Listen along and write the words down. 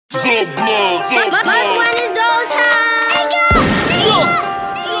one is Zoes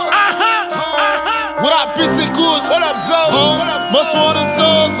What up, bitch and goose? What up, Zoes? Must want the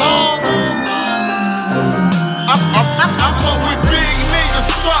Zoes, I fuck with big niggas,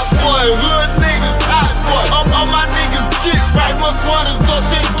 truck boy, hood niggas, hot boy. All my niggas get right, must want the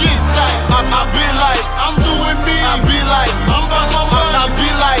Zoes, shit get tight. I be like, I'm doing me. I be like, I'm by my mind. I be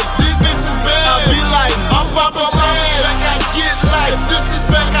like, these bitches bad. I be like, I'm by my head. I get life,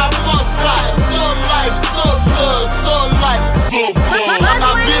 disrespect, I bust life. So life, so blood, so life, so blood.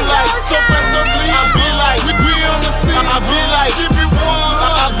 I be like, so fresh, so clean. I be like, we on the scene. I be like, give me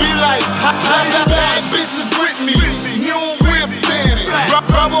one. I be like, I got bad bitches with me. New whip Danny,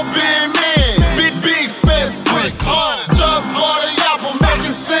 rubber band man, big fast quick. Just bought a yapple, make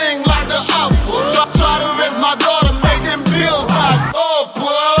it sing like the opera. Try to raise my daughter, make them bills like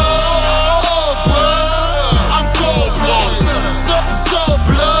I'm cold blooded, so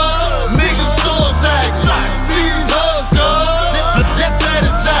blood. Niggas throw daggers, seize hustle. That's that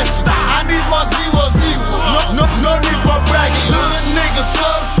jacket. I need my zero. No need for bragging. Hood niggas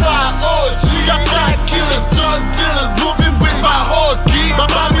certified OG. Got killers, drug dealers, moving with my whole key. My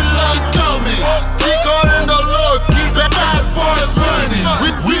Babylon coming. He calling the Lord. Bad boys running.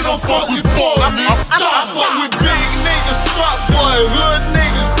 We don't fuck with poor. I fuck with big niggas, truck boy, hood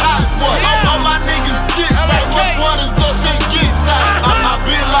niggas, hot boy. All my niggas get right. What's one is all shit get tight. I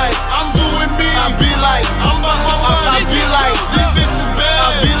be like, I'm doing me. I be like, I'm by my mind. I be like, these bitches bad.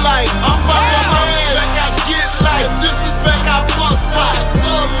 I be like, I'm by my head. I get life, disrespect, I bust life.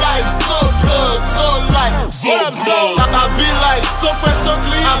 So life, so blood, so life. What up, Zoes? I be like, so fresh, so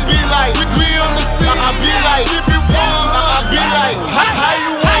clean. I be like, we on the scene. I be like, give me one. I be like, how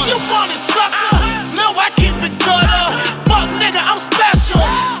you want it? How you want it, sucker? No, I keep it gutter. Fuck nigga, I'm special.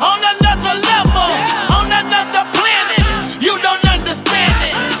 On another level, on another planet. You don't understand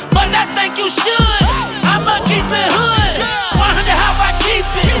it, but I think you should. I'ma keep it hood. 100 how I keep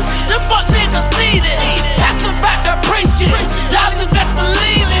it. The fuck niggas need it. Passing back the preaching. Y'all just best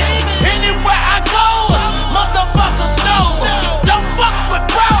believe it. Anywhere I go, motherfuckers know. Don't fuck with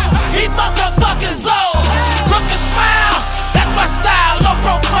bro. He motherfucking Zoes. Crooked smile, that's my style, low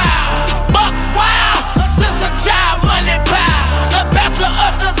profile. Buck wild, since a child, money pile. The best of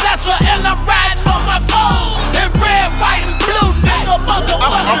disaster, and I'm riding on my phone. In red, white, and blue, nigga, motherfucking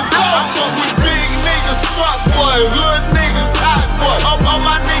I Zoes. fuck with big niggas, truck boy, hood niggas, hot boy. All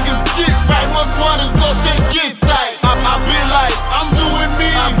my niggas get right, must want is all shit get tight. I be like, I'm doing me.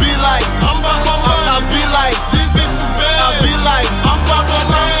 I be like, I'm by my mind. I be like, these bitches bad. I be like, I'm by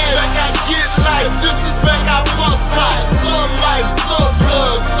my head. I get life, disrespect, I bust life. So life, so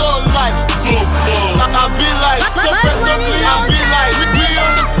blood, so life, so blood. I be like, so fresh, so clean. I be like, we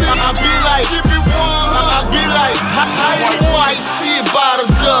on the scene. I be like, give me one. I be like, how you white tea by the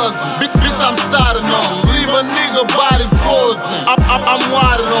dozen? Bitch, I'm starting on them. Leave a nigga body frozen. I'm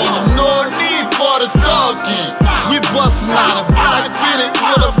wired on them. No need for the talking. We bustin' out a black fitted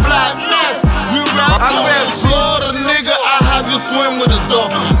with a black mask. We rap Florida, nigga. I have you swim with a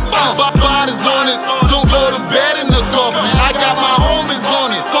dolphin. Bodies on it. Don't go to bed in the coffin. I got my homies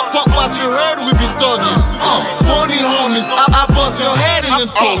on it. Fuck what you heard, we be thuggin'. Funny homies. I bust your head in the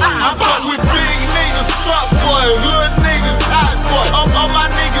throat. I fuck with big niggas, truck boy, hood niggas, hot boy. All my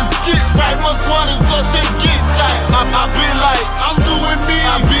niggas get right. Must want is all shit get tight. I be like, I'm doing me.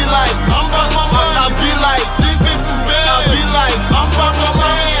 I be like, I'm by my mind. I be like, these bitches bad. I be like, I'm by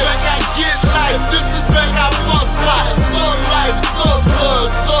my head. I get life, disrespect, I bust life. So life, so blood,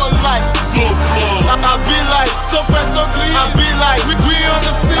 so life, so blood. I be like, so fresh, so clean. I be like, we on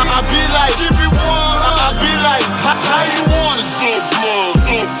the scene. I be like, give me one. I be like, how you want it, so blood.